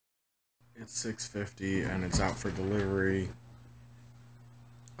It's 6:50 and it's out for delivery.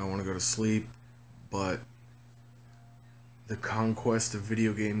 I want to go to sleep, but the conquest of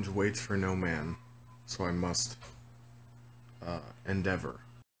video games waits for no man, so I must endeavor.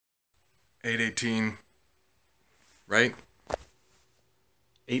 8:18, right?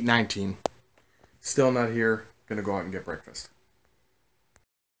 8:19. Still not here. Gonna go out and get breakfast.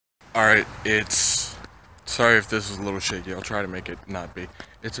 Alright, it's... Sorry if this is a little shaky. I'll try to make it not be.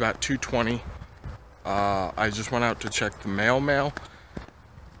 It's about 2:20. I just went out to check the mail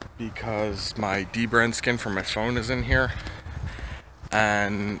because my D-brand skin for my phone is in here.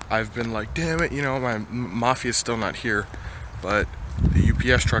 And I've been like, damn it, you know, my Mafia's still not here. But the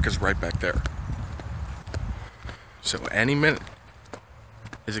UPS truck is right back there. So any minute...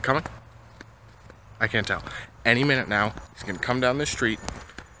 Is it coming? I can't tell. Any minute now, he's gonna come down the street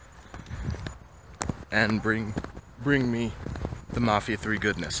and bring me the Mafia 3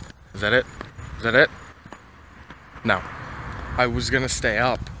 goodness. Is that it? Is that it? No. I was gonna stay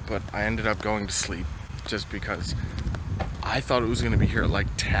up, but I ended up going to sleep just because I thought it was gonna be here at like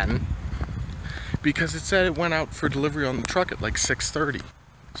 10 because it said it went out for delivery on the truck at like 6:30.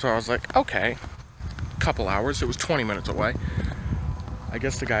 So I was like, okay, couple hours. It was 20 minutes away. I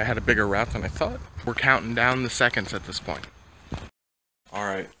guess the guy had a bigger route than I thought. We're counting down the seconds at this point.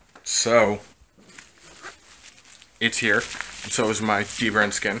 Alright, so it's here. And so is my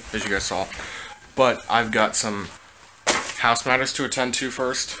D-brand skin, as you guys saw. But I've got some house matters to attend to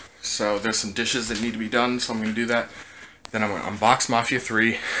first. So there's some dishes that need to be done, so I'm going to do that. Then I'm going to unbox Mafia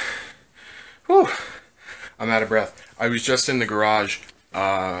 3. Whew, I'm out of breath. I was just in the garage.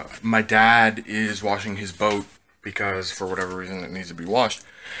 My dad is washing his boat because for whatever reason it needs to be washed.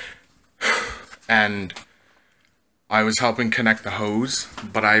 And I was helping connect the hose,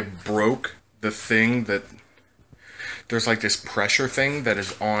 but I broke the thing that... There's like this pressure thing that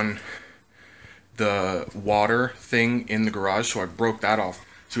is on the water thing in the garage, so I broke that off.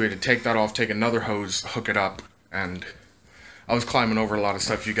 So we had to take that off, take another hose, hook it up, and I was climbing over a lot of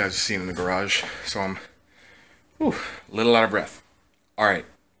stuff you guys have seen in the garage, so I'm a little out of breath. Alright,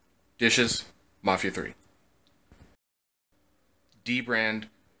 dishes, Mafia 3. D-brand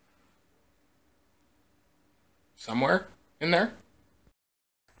somewhere in there.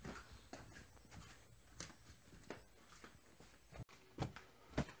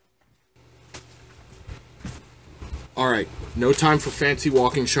 Alright, no time for fancy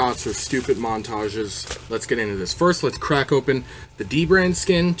walking shots or stupid montages. Let's get into this. First, let's crack open the D-brand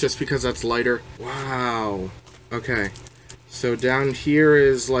skin, just because that's lighter. Wow. Okay. So down here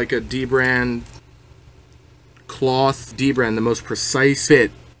is like a D-brand cloth. D-brand, the most precise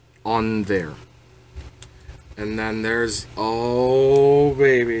fit on there. And then there's... Oh,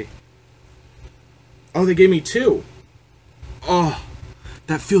 baby. Oh, they gave me two. Oh.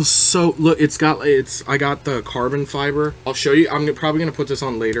 That feels so... Look, I got the carbon fiber. I'll show you. I'm probably going to put this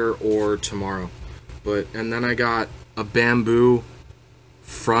on later or tomorrow. And then I got a bamboo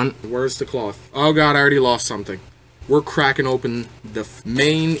front. Where's the cloth? Oh, God, I already lost something. We're cracking open the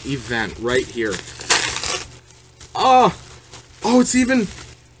main event right here. Oh! Oh, it's even...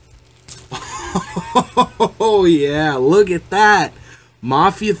 Oh, yeah. Look at that.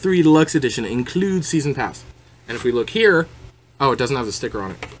 Mafia 3 Deluxe Edition includes Season Pass. And if we look here... Oh, it doesn't have the sticker on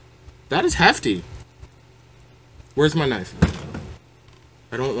it. That is hefty. Where's my knife?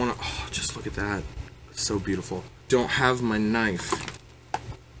 I don't want to... Oh, just look at that. It's so beautiful. Don't have my knife.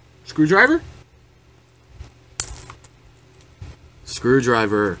 Screwdriver?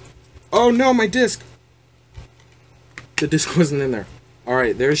 Screwdriver. Oh, no, my disc. The disc wasn't in there.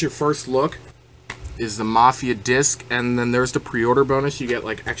 Alright, there's your first look. Is the Mafia disc. And then there's the pre-order bonus. You get,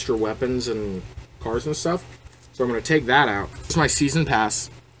 like, extra weapons and cars and stuff. So I'm going to take that out. It's my season pass.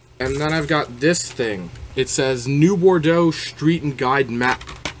 And then I've got this thing. It says New Bordeaux Street and Guide Map.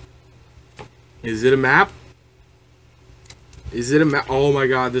 Is it a map? Is it a map? Oh my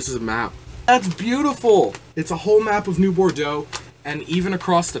God, this is a map. That's beautiful. It's a whole map of New Bordeaux. And even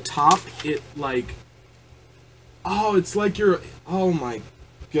across the top, it like... Oh, it's like you're... Oh my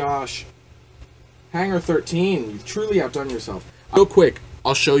gosh. Hangar 13. You've truly outdone yourself. Real quick,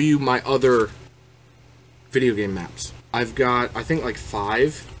 I'll show you my other... video game maps. I've got, I think, like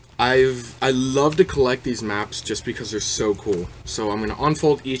 5. I love to collect these maps just because they're so cool. So I'm going to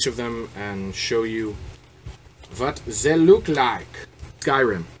unfold each of them and show you what they look like.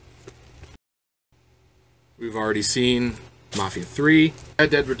 Skyrim. We've already seen Mafia 3, Red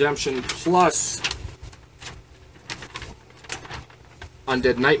Dead Redemption plus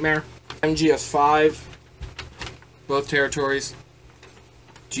Undead Nightmare, MGS 5, both territories,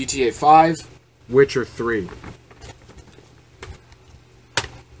 GTA 5, Witcher 3.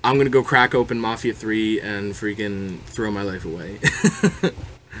 I'm gonna go crack open Mafia 3 and freaking throw my life away.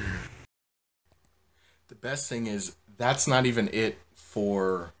 The best thing is, that's not even it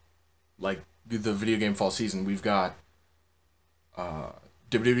for, like, the video game fall season. We've got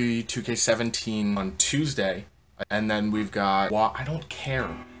WWE 2K17 on Tuesday, and then we've got I don't care,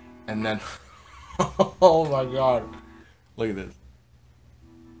 and then oh my god, look at this.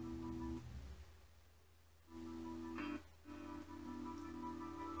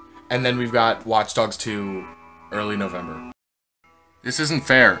 And then we've got Watch Dogs 2 early November. This isn't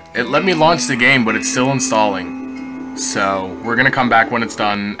fair. It let me launch the game, but it's still installing. So we're gonna come back when it's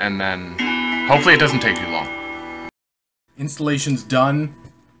done, and then hopefully it doesn't take too long. Installation's done.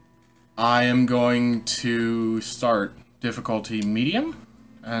 I am going to start difficulty medium,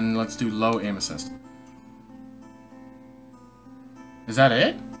 and let's do low aim assist. Is that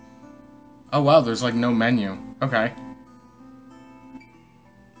it? Oh wow, there's like no menu. Okay.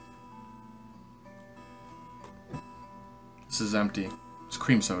 This is empty. It's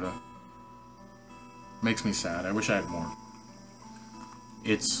cream soda. Makes me sad. I wish I had more.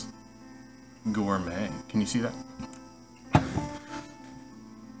 It's gourmet. Can you see that?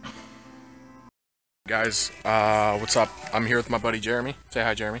 Guys, what's up? I'm here with my buddy Jeremy. Say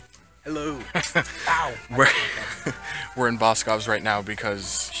hi, Jeremy. Hello. Ow. We're in Boscov's right now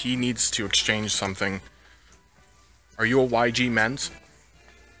because he needs to exchange something. Are you a YG men's?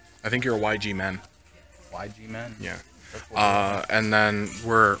 I think you're a YG men. YG men? Yeah. And then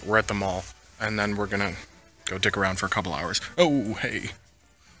we're at the mall, and then we're gonna go dick around for a couple hours. Oh, hey.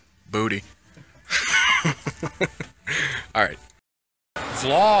 Booty. Alright.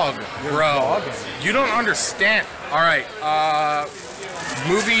 Vlog, bro. You don't understand. Alright,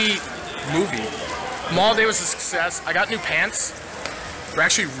 movie. Mall day was a success. I got new pants. They're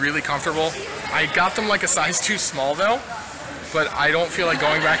actually really comfortable. I got them like a size too small though, but I don't feel like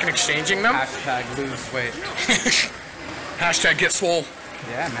going back and exchanging them. Hashtag lose weight. Hashtag get swole.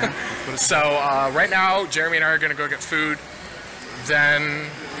 Yeah, man. So, right now, Jeremy and I are gonna go get food. Then,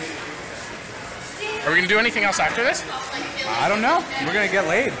 are we gonna do anything else after this? I don't know. We're gonna get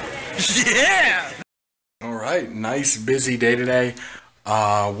laid. Yeah! Alright, nice busy day today.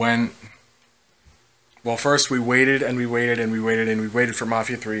 Well, first we waited and we waited and we waited and we waited for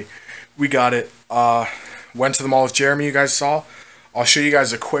Mafia 3. We got it. Went to the mall with Jeremy, you guys saw. I'll show you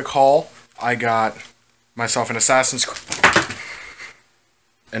guys a quick haul. I got myself an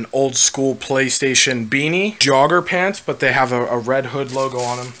old school PlayStation beanie, jogger pants, but they have a red hood logo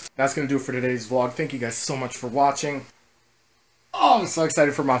on them. That's gonna do it for today's vlog. Thank you guys so much for watching. Oh, I'm so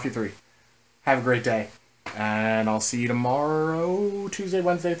excited for Mafia 3. Have a great day. And I'll see you tomorrow, Tuesday,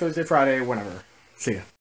 Wednesday, Thursday, Friday, whenever. See ya.